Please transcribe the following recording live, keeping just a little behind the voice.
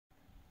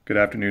Good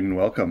afternoon and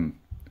welcome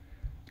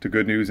to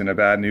Good News in a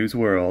Bad News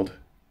World,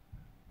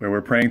 where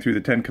we're praying through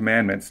the 10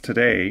 Commandments.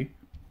 Today,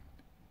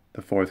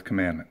 the 4th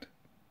commandment.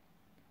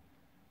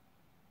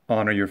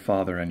 Honor your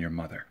father and your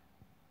mother.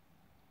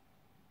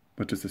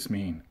 What does this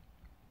mean?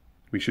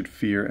 We should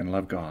fear and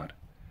love God,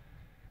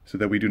 so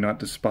that we do not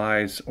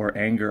despise or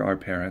anger our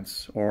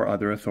parents or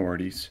other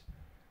authorities,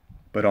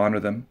 but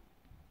honor them,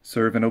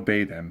 serve and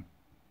obey them,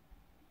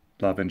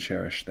 love and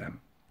cherish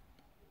them.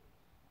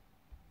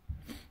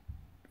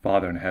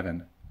 Father in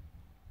heaven,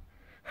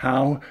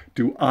 how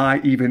do I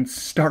even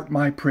start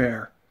my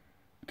prayer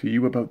to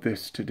you about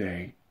this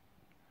today?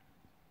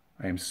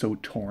 I am so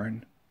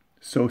torn,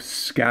 so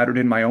scattered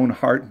in my own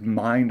heart and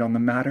mind on the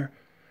matter.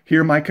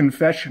 Hear my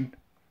confession,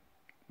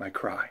 my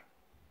cry.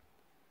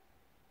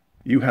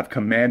 You have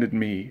commanded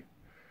me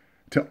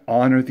to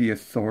honor the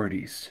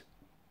authorities,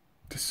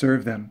 to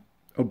serve them,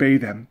 obey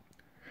them,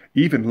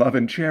 even love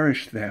and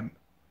cherish them.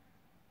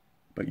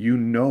 But you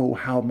know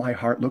how my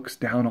heart looks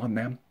down on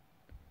them.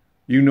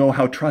 You know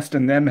how trust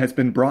in them has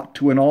been brought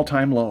to an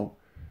all-time low.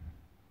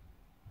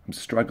 I'm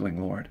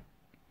struggling, Lord.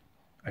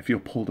 I feel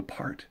pulled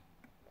apart.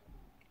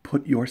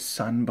 Put your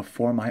Son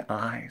before my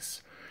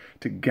eyes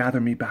to gather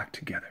me back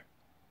together.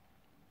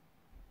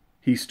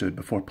 He stood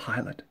before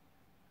Pilate,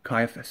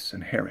 Caiaphas,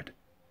 and Herod.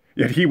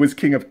 Yet he was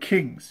King of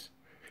Kings.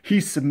 He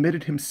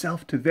submitted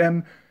himself to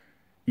them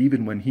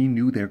even when he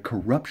knew their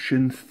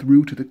corruption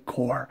through to the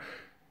core,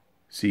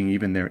 seeing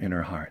even their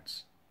inner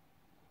hearts.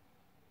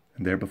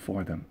 And there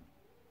before them,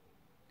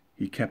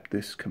 he kept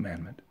this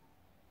commandment.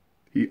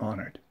 He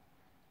honored,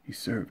 he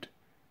served,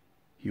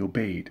 he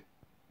obeyed,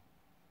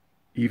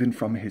 even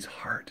from his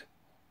heart.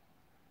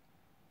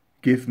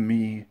 Give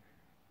me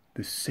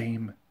the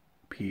same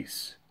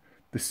peace,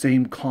 the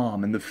same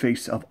calm in the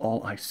face of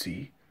all I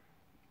see.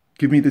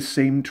 Give me the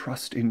same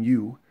trust in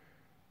you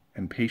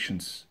and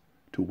patience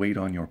to wait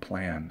on your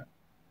plan.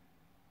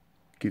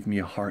 Give me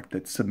a heart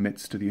that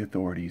submits to the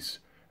authorities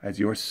as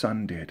your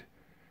Son did,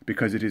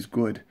 because it is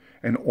good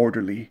and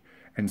orderly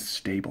and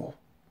stable.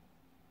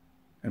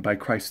 And by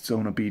Christ's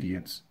own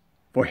obedience,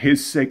 for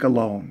his sake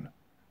alone,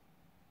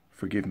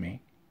 forgive me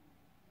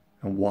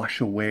and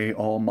wash away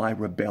all my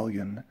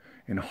rebellion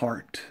in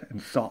heart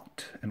and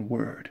thought and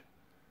word.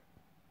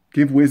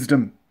 Give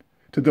wisdom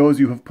to those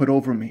you have put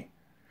over me.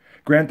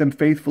 Grant them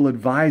faithful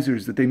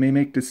advisors that they may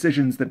make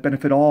decisions that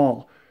benefit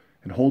all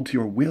and hold to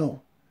your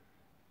will.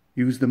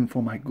 Use them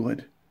for my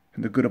good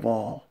and the good of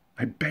all.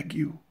 I beg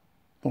you,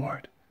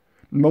 Lord,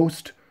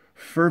 most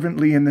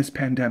fervently in this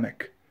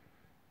pandemic,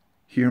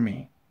 hear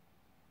me.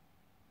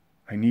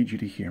 I need you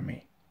to hear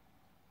me.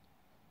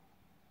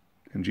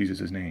 In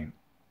Jesus' name,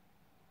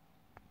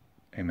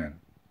 amen.